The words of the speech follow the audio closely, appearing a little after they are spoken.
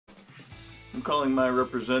I'm calling my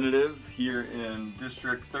representative here in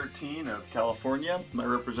District 13 of California. My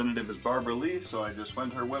representative is Barbara Lee, so I just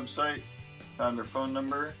went to her website, found her phone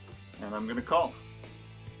number, and I'm gonna call.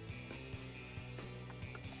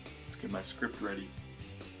 Let's get my script ready.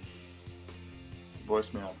 It's a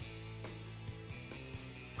voicemail.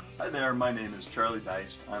 Hi there, my name is Charlie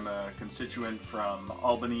Deist. I'm a constituent from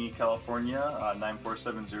Albany, California,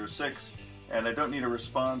 94706. And I don't need a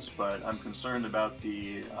response, but I'm concerned about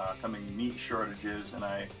the coming meat shortages, and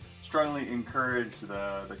I strongly encourage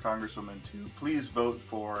the Congresswoman to please vote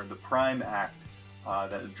for the PRIME Act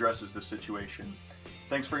that addresses the situation.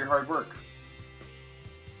 Thanks for your hard work.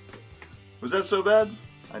 Was that so bad?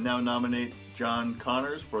 I now nominate John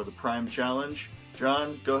Connors for the PRIME Challenge.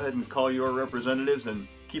 John, go ahead and call your representatives and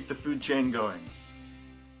keep the food chain going.